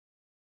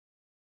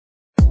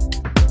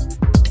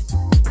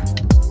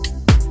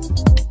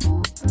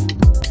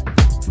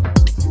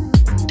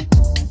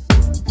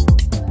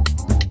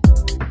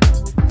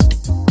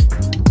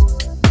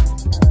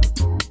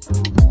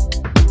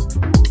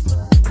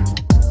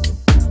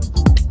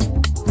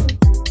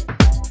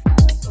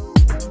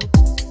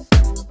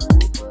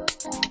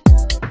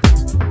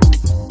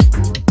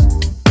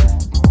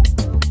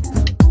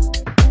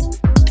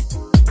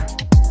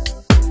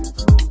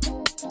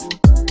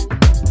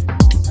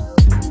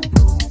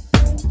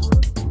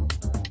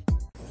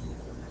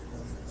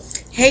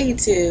Hey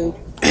YouTube.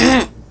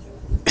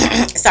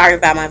 Sorry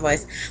about my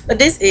voice, but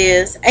this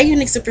is a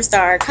unique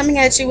superstar coming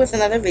at you with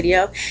another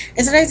video.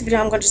 In today's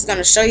video, just going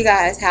to show you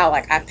guys how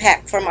I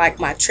pack for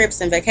my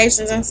trips and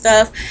vacations and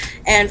stuff.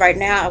 And right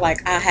now,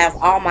 I have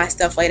all my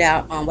stuff laid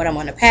out on what I'm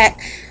going to pack,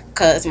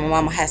 because my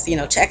mama has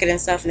to check it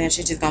and stuff, and then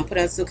she's just gonna put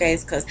it in a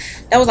suitcase, because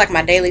that was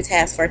my daily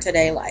task for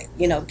today,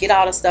 get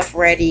all the stuff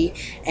ready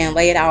and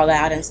lay it all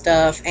out and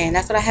stuff. And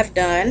that's what I have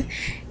done.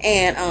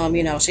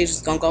 And she's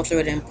just gonna go through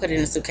it and put it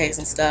in a suitcase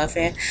and stuff,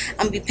 and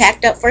I'm gonna be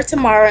packed up for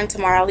tomorrow. And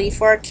tomorrow I leave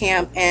for a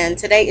camp, and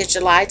today is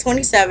July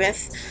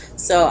 27th,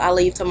 so I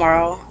leave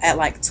tomorrow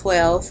at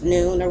 12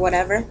 noon or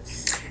whatever.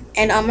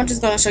 And I'm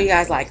just going to show you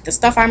guys the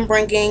stuff I'm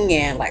bringing,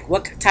 and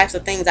what types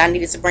of things I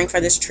needed to bring for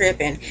this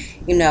trip, and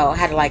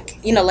how to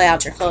lay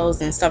out your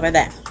clothes and stuff like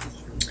that.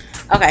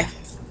 Okay,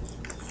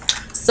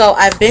 so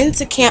I've been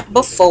to camp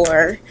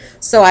before,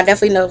 so I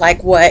definitely know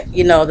what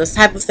the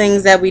type of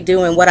things that we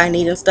do and what I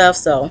need and stuff.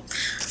 So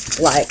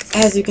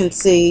as you can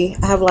see,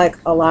 I have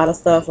a lot of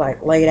stuff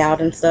laid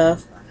out and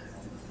stuff.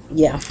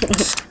 Yeah.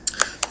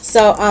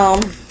 So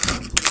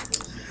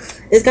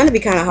it's gonna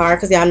be kind of hard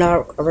because y'all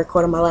know I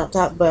record on my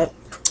laptop, but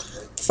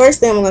first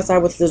thing I'm going to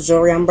start with the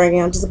jewelry I'm bringing.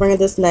 I'm just bringing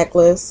this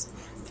necklace.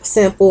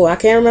 Simple. I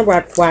can't remember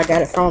where I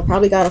got it from.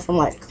 Probably got it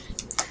from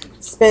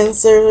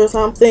Spencer or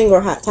something,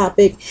 or Hot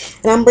Topic.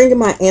 And I'm bringing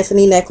my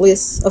Anthony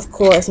necklace, of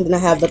course. And then I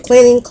have the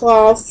cleaning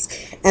cloths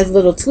and the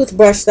little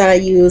toothbrush that I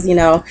use.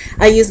 I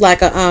use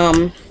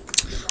a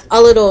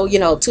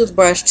little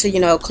toothbrush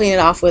to clean it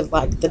off with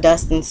the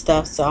dust and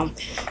stuff. So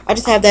I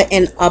just have that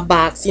in a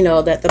box.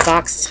 That the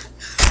box,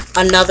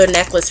 another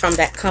necklace from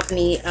that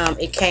company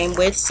it came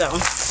with. So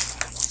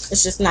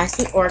it's just nice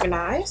and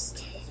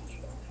organized.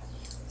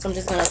 So I'm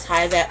just going to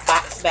tie that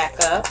box back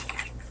up.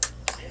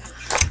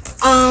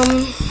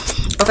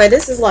 Okay,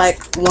 this is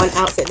one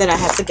outfit that I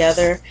have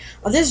together.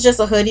 This is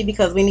just a hoodie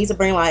because we need to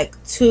bring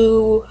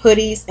 2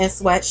 hoodies and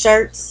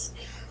sweatshirts.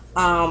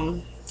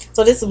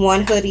 So this is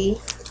one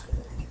hoodie,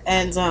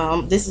 and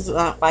this is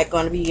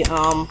going to be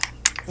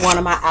one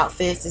of my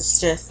outfits. It's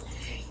just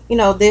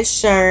this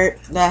shirt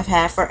that I've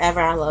had forever.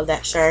 I love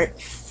that shirt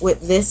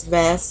with this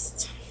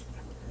vest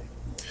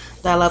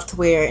that I love to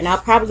wear, and I'll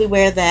probably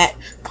wear that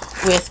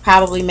with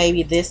probably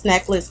maybe this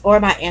necklace or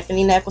my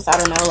Anthony necklace. I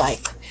don't know,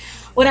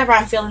 whatever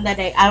I'm feeling that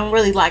day. I don't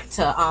really like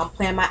to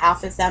plan my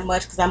outfits that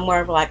much because I'm more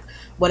of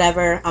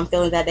whatever I'm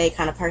feeling that day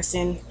kind of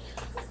person.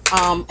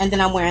 And then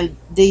I'm wearing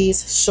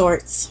these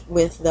shorts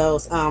with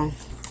those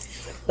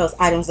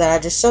items that I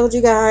just showed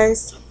you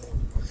guys.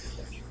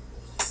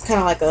 It's kind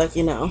of like a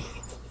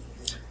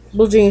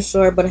blue jean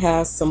short, but it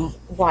has some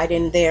white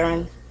in there,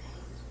 and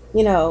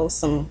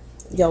some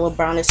yellow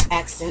brownish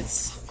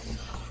accents.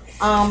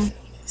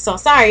 So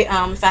sorry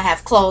if I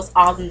have clothes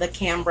all in the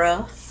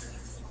camera.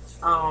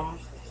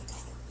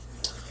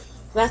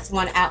 That's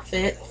one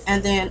outfit.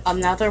 And then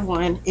another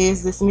one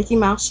is this Mickey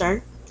Mouse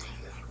shirt.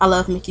 I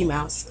love Mickey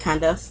Mouse,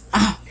 kind of.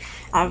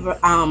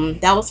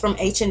 That was from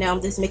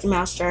H&M, this Mickey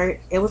Mouse shirt.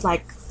 It was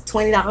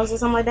 $20 or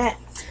something like that.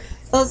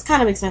 So it's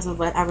kind of expensive,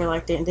 but I really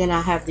liked it. And then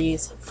I have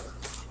these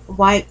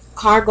white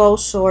cargo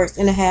shorts,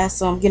 and it has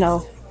some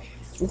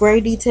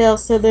gray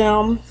details to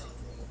them.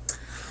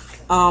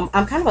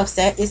 I'm kind of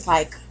upset. It's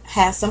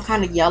has some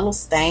kind of yellow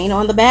stain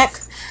on the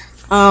back.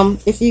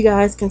 If you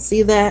guys can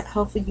see that,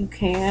 hopefully you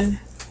can.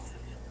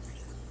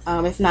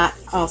 If not,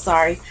 oh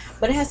sorry,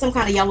 but it has some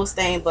kind of yellow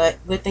stain. But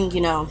good thing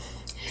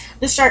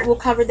this shirt will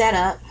cover that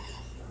up.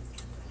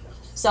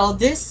 So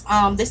this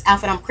outfit,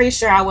 I'm pretty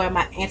sure I wear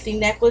my Anthony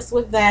necklace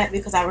with that,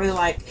 because I really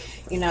like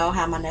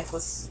how my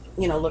necklace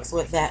looks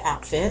with that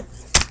outfit.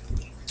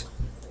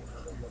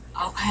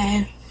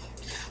 Okay.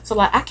 So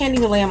I can't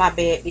even lay in my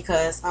bed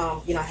because I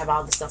have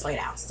all this stuff laid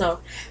out. So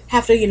I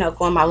have to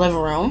go in my living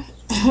room.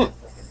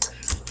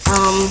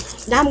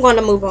 Now I'm going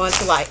to move on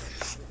to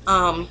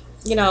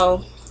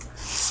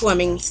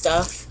swimming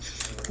stuff.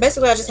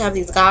 Basically, I just have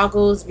these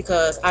goggles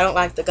because I don't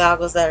like the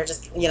goggles that are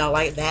just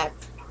like that.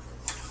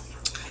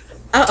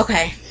 Oh,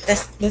 okay.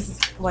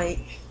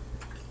 Wait.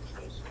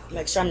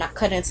 Make sure I'm not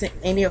cutting into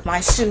any of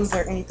my shoes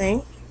or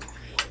anything.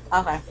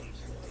 Okay.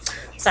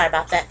 Sorry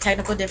about that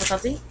technical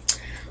difficulty.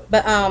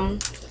 But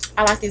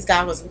I like these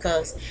goggles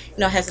because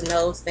it has a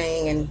nose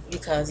thing, and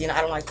because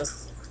I don't like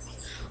those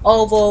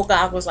oval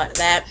goggles like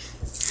that.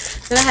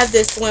 Then I have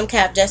this swim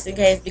cap just in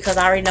case, because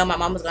I already know my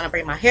mama's gonna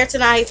braid my hair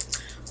tonight.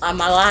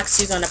 My locks,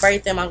 she's gonna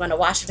braid them. I'm gonna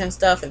wash it and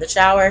stuff in the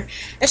shower,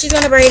 and she's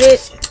gonna braid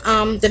it.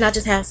 Then I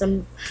just have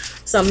some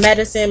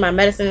medicine, my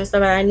medicine and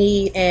stuff that I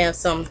need, and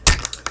some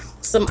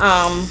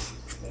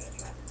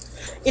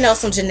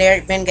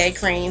generic Bengay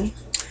cream.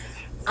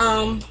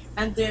 And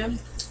then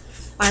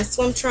my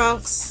swim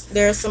trunks.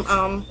 There's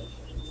some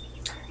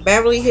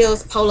Beverly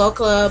Hills Polo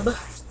Club,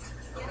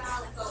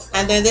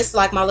 and then this is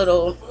my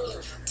little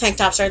tank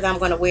top shirt that I'm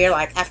gonna wear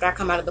after I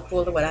come out of the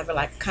pool or whatever,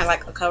 kind of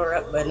like a cover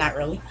up, but not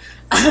really.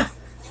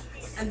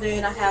 And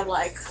then I have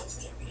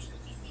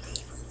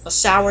a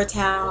shower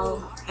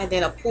towel, and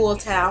then a pool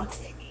towel.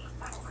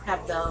 I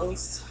have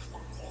those.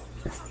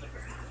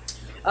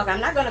 Okay,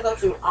 I'm not going to go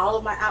through all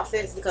of my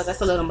outfits because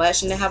that's a little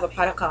much. And they have a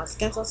product called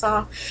Skin So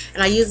Soft,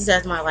 and I use this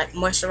as my like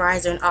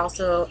moisturizer and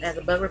also as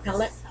a bug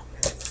repellent.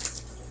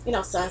 You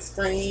know,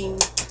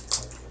 sunscreen,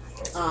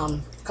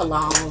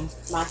 cologne,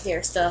 my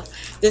hair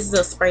stuff. This is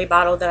a spray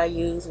bottle that I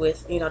use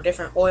with, you know,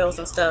 different oils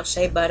and stuff,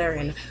 shea butter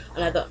and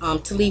another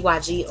Tali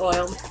YG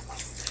oil.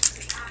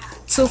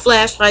 2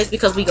 flashlights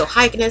because we go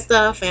hiking and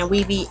stuff, and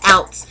we be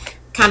out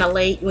kind of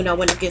late, you know,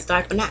 when it gets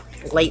dark, but not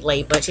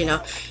late, but you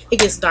know, it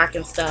gets dark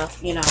and stuff,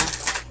 you know.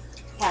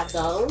 Have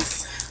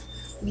those.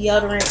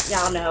 Deodorant,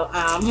 y'all know.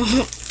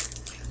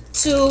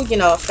 2, you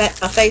know, a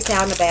face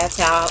towel and a bath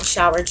towel,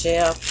 shower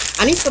gel.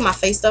 I need to put my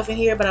face stuff in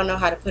here, but I don't know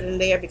how to put it in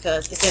there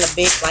because it's in a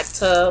big like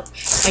tub.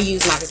 I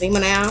use Noxzema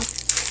now,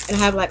 and I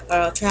have like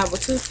a travel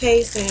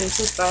toothpaste and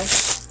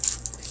toothbrush,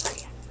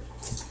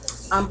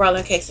 umbrella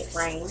in case it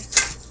rains,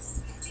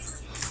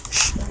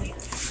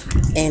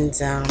 and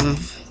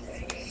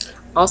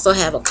also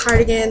have a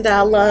cardigan that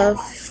I love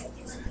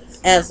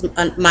as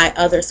my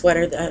other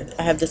sweater.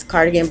 I have this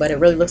cardigan, but it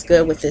really looks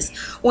good with this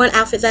one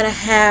outfit that I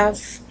have.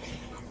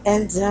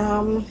 And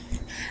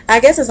I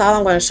guess that's all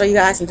I'm going to show you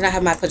guys. And then I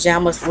have my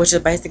pajamas, which is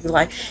basically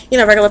like, you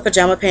know, regular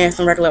pajama pants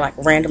and regular like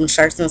random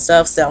shirts and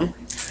stuff. So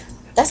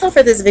that's all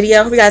for this video.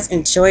 I hope you guys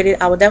enjoyed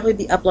it. I will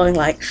definitely be uploading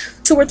like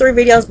 2 or 3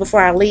 videos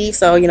before I leave,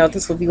 so you know,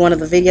 this will be one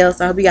of the videos.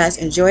 So I hope you guys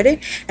enjoyed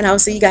it, and I will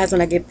see you guys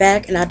when I get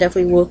back, and I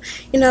definitely will,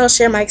 you know,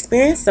 share my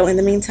experience. So in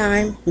the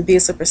meantime, be a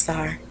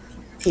superstar.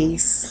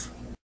 Peace.